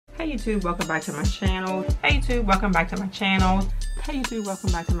Hey YouTube, welcome back to my channel. Hey YouTube, welcome back to my channel. Hey YouTube,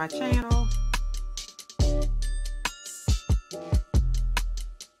 welcome back to my channel.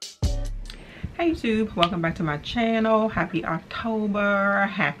 Hey YouTube, welcome back to my channel. Happy October,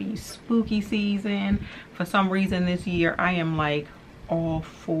 happy spooky season. For some reason this year I am like all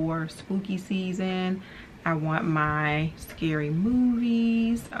for spooky season. I want my scary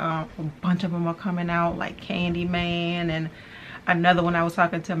movies. A bunch of them are coming out, like Candyman and another one I was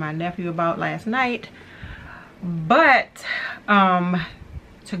talking to my nephew about last night. But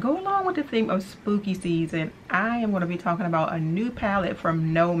to go along with the theme of spooky season, I am going to be talking about a new palette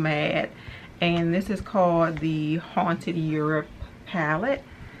from Nomad, and this is called the Haunted Europe palette,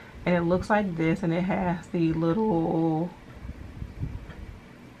 and it looks like this, and it has the little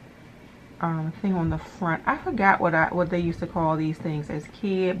thing on the front. I forgot what they used to call these things as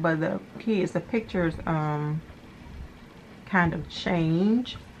kid, but the pictures kind of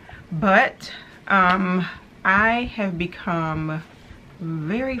change. But I have become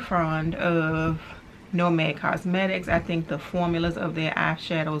very fond of Nomad Cosmetics. I think the formulas of their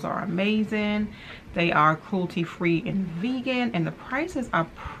eyeshadows are amazing. They are cruelty-free and vegan, and the prices are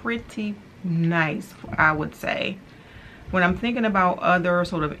pretty nice, I would say. When I'm thinking about other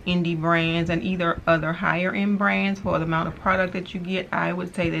sort of indie brands and either other higher end brands for the amount of product that you get, I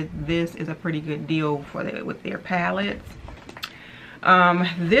would say that this is a pretty good deal for with their palettes.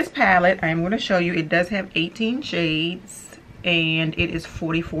 This palette I'm going to show you, it does have 18 shades and it is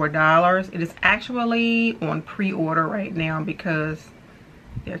 $44. It is actually on pre-order right now because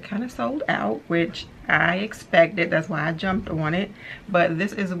they're kind of sold out, which I expected. That's why I jumped on it. But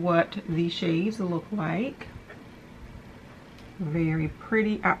this is what the shades look like. Very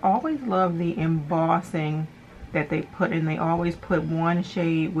pretty. I always love the embossing that they put in. They always put one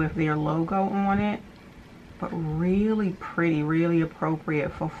shade with their logo on it. But really pretty, really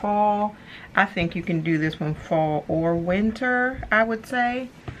appropriate for fall. I think you can do this one fall or winter, I would say.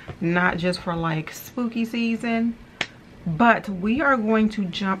 Not just for like spooky season. But we are going to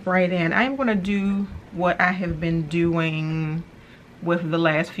jump right in. I'm going to do what I have been doing with the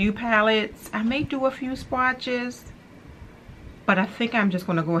last few palettes. I may do a few swatches, but I think I'm just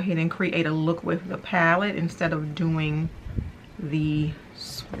going to go ahead and create a look with the palette instead of doing the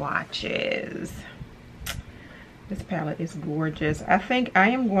swatches. This palette is gorgeous. I think I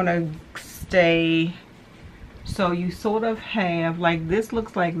am going to stay, so you sort of have, like, this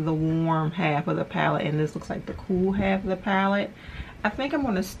looks like the warm half of the palette and this looks like the cool half of the palette. I think I'm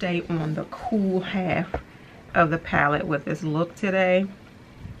going to stay on the cool half of the palette with this look today.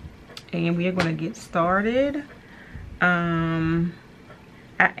 And we are going to get started. I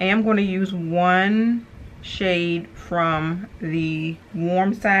am going to use one shade from the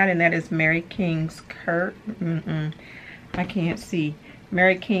warm side, and that is Mary King's I can't see.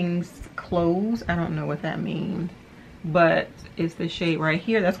 Mary King's Clothes. I don't know what that means, but it's the shade right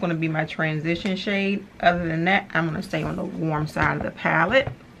here. That's going to be my transition shade. Other than that, I'm going to stay on the warm side of the palette,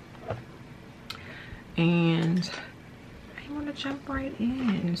 and I'm going to jump right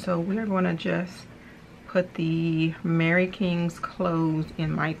in. So we're going to just put the Mary King's Clothes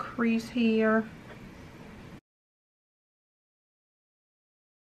in my crease here.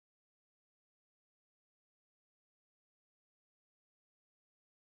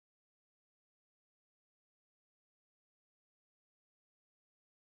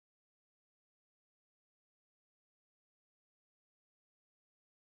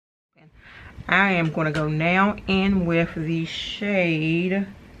 I am going to go now in with the shade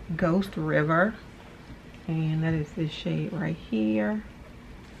Ghost River, and that is this shade right here,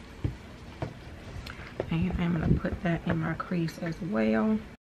 and I'm going to put that in my crease as well.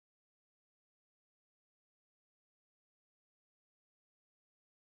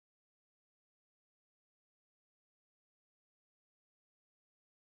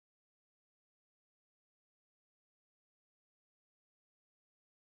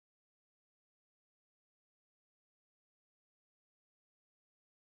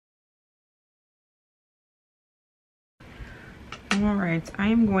 Alright, I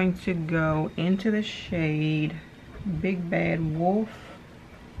am going to go into the shade Big Bad Wolf,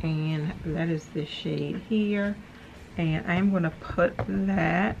 and that is this shade here, and I'm going to put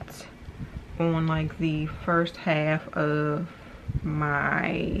that on like the first half of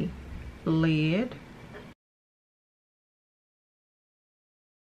my lid.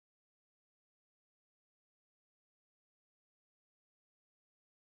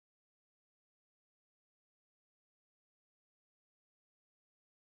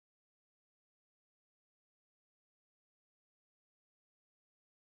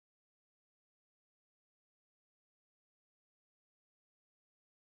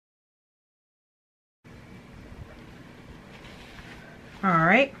 All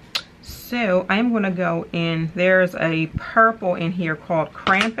right, so I'm gonna go in, there's a purple in here called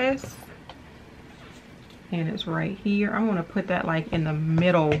Krampus, and it's right here. I'm gonna put that like in the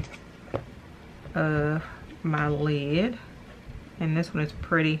middle of my lid. And this one is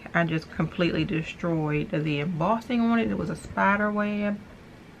pretty. I just completely destroyed the embossing on it. It was a spider web.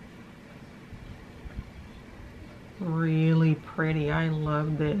 Really pretty. I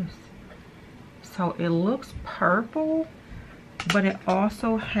love this. So it looks purple, but it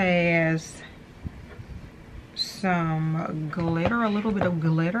also has some glitter, a little bit of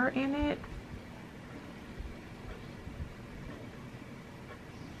glitter in it.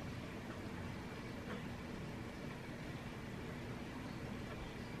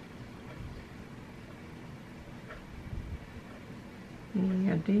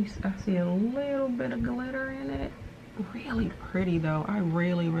 Yeah, I see a little bit of glitter in it. Really pretty though. I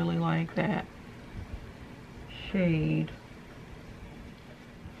really like that shade.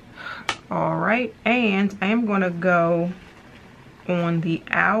 All right, and I am going to go on the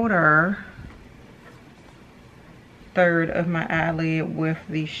outer third of my eyelid with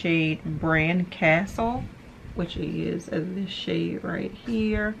the shade Brand Castle, which is this shade right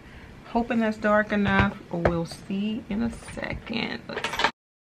here. Hoping that's dark enough. We'll see in a second. Let's see.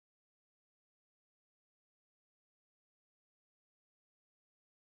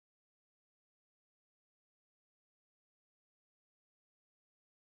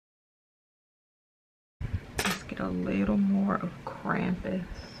 Let's get a little more of Krampus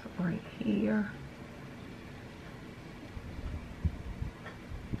right here.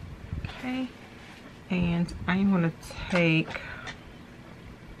 Okay, and I'm going to take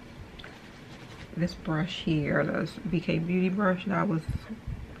this brush here, this BK Beauty brush that I was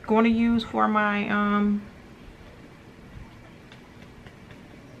going to use for my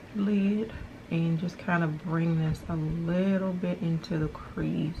lid, and just kind of bring this a little bit into the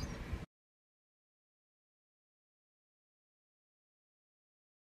crease.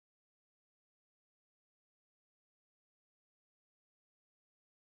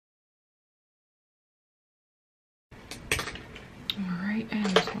 Alright, and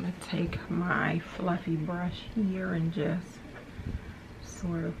I'm just going to take my fluffy brush here and just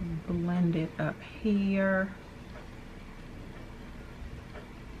sort of blend it up here.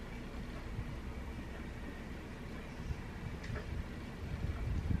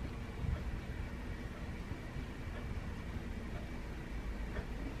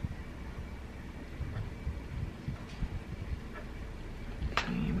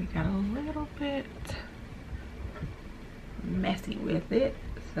 And we got a little bit messy with it,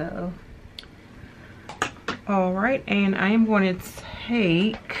 so all right, and I am going to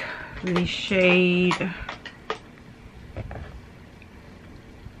take the shade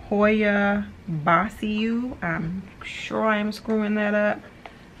Hoya Basiu. I'm sure I'm screwing that up.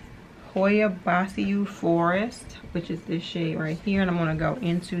 Hoya Basiu Forest, which is this shade right here, and I'm going to go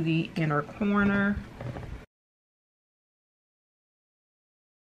into the inner corner.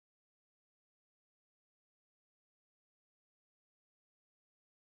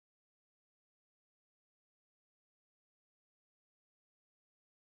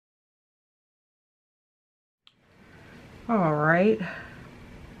 All right,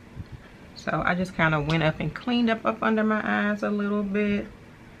 so I just kind of went up and cleaned up under my eyes a little bit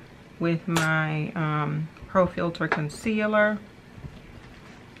with my Pro Filter concealer,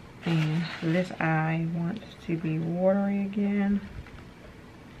 and this eye wants to be watery again.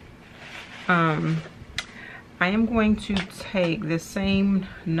 I am going to take the same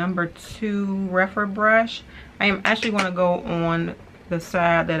number 2 Refer brush. I am actually going to go on the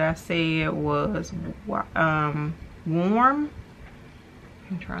side that I said was warm.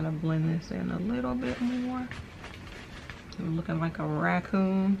 I'm trying to blend this in a little bit more. I'm looking like a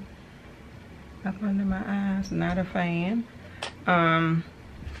raccoon up under my eyes. Not a fan. I'm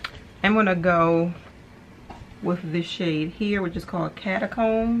gonna go with this shade here, which is called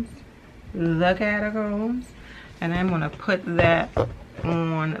Catacombs. The Catacombs. And I'm gonna put that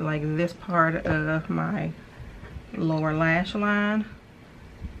on like this part of my lower lash line.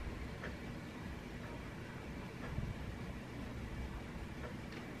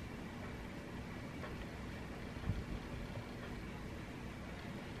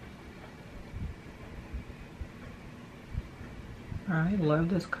 I love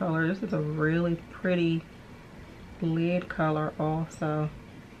this color. This is a really pretty lid color also.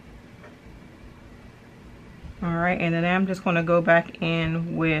 All right, and then I'm just going to go back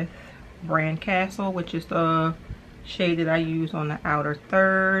in with Brand Castle, which is the shade that I use on the outer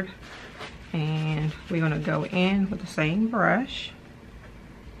third. And we're going to go in with the same brush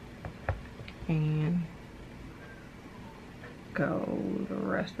and go the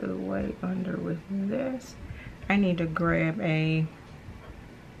rest of the way under with this. I need to grab a,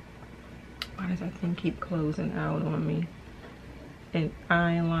 why does that thing keep closing out on me? An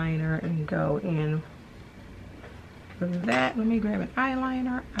eyeliner and go in with that. Let me grab an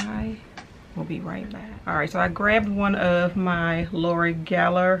eyeliner. I will be right back. All right, so I grabbed one of my Laura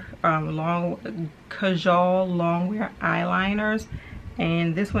Geller long Kajal longwear eyeliners,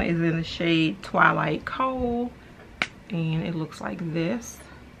 and this one is in the shade Twilight Coal, and it looks like this.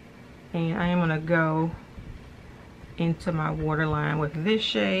 And I am gonna go into my waterline with this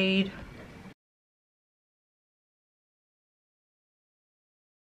shade.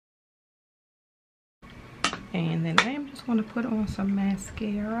 And then I am just going to put on some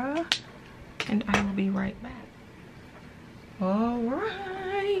mascara, and I will be right back. All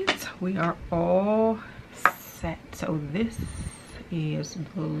right, we are all set. So this is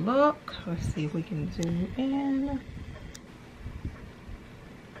the look. Let's see if we can zoom in.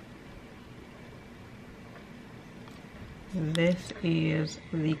 This is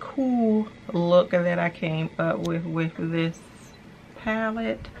the cool look that I came up with this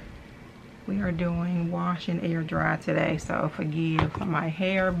palette. We are doing wash and air dry today, so forgive my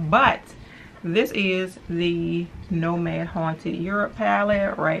hair, but this is the Nomad Haunted Europe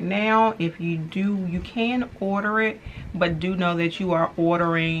palette right now. If you do, you can order it, but do know that you are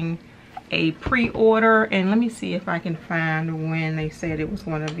ordering a pre-order. And let me see if I can find when they said it was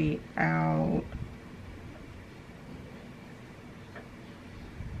going to be out.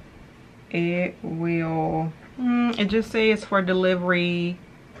 It will, it just says for delivery,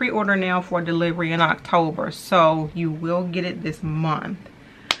 pre-order now for delivery in October, so you will get it this month.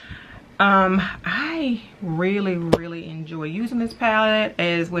 I really enjoy using this palette.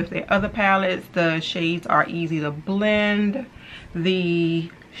 As with the other palettes, the shades are easy to blend.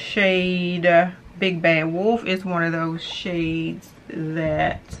 The shade Big Bad Wolf is one of those shades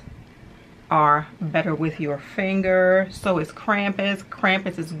that are better with your finger. So is Krampus.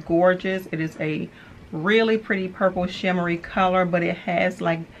 Krampus is gorgeous. It is a really pretty purple shimmery color, but it has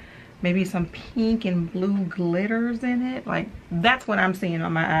like maybe some pink and blue glitters in it. Like, that's what I'm seeing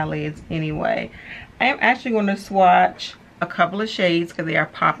on my eyelids anyway. I am actually going to swatch a couple of shades because they are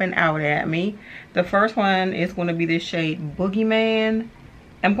popping out at me. The first one is going to be this shade Boogeyman.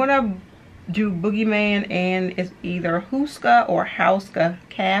 I'm going to do Boogeyman, and it's either Huska or Hauska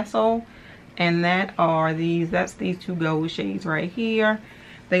Castle. And that's these two gold shades right here.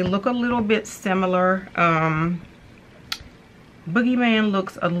 They look a little bit similar. Boogeyman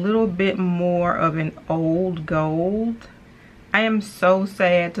looks a little bit more of an old gold. I am so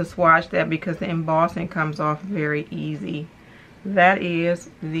sad to swatch that because the embossing comes off very easy. That is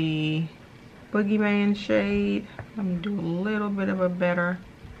the Boogeyman shade. Let me do a little bit of a better.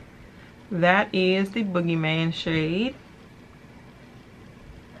 That is the Boogeyman shade.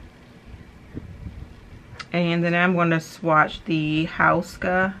 And then I'm going to swatch the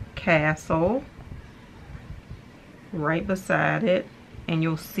Hauska Castle right beside it, and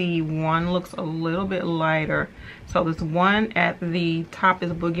you'll see one looks a little bit lighter. So this one at the top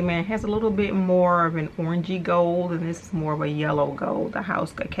is Boogeyman, has a little bit more of an orangey gold, and this is more of a yellow gold, the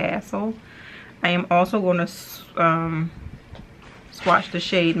Hauska Castle. I am also going to swatch the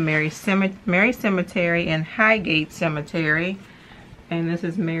shade Mary Cemetery and Highgate Cemetery. And this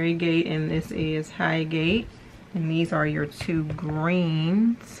is Marygate and this is Highgate. And these are your two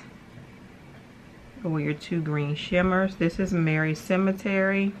greens, or your two green shimmers. This is Mary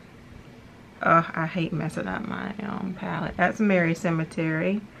Cemetery. I hate messing up my palette. That's Mary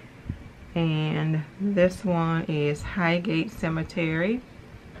Cemetery. And this one is Highgate Cemetery.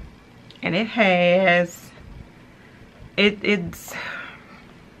 And it has, it's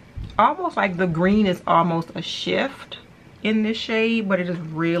almost like the green is almost a shift in this shade, but it is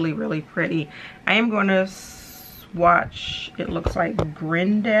really pretty. I am going to swatch, it looks like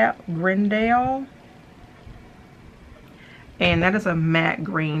Grindale, and that is a matte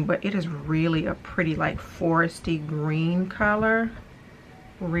green, but it is really a pretty like foresty green color.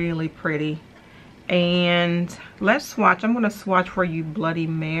 Really pretty. And let's swatch. I'm going to swatch for you Bloody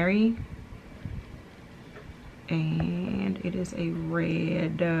Mary, and it is a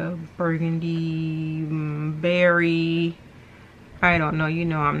red burgundy berry. I don't know, you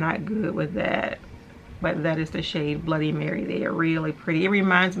know I'm not good with that, but that is the shade Bloody Mary there. Really pretty. It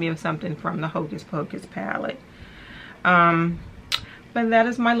reminds me of something from the Hocus Pocus palette. But that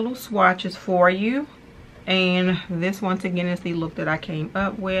is my little swatches for you. And this once again is the look that I came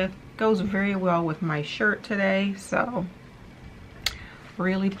up with. Goes very well with my shirt today, so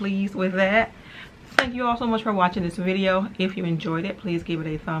really pleased with that. thank you all so much for watching this video. If you enjoyed it, please give it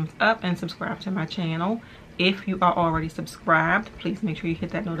a thumbs up and subscribe to my channel. If you are already subscribed, please make sure you hit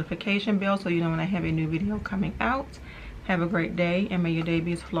that notification bell so you know when I have a new video coming out. Have a great day, and may your day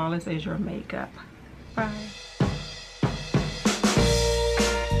be as flawless as your makeup. Bye.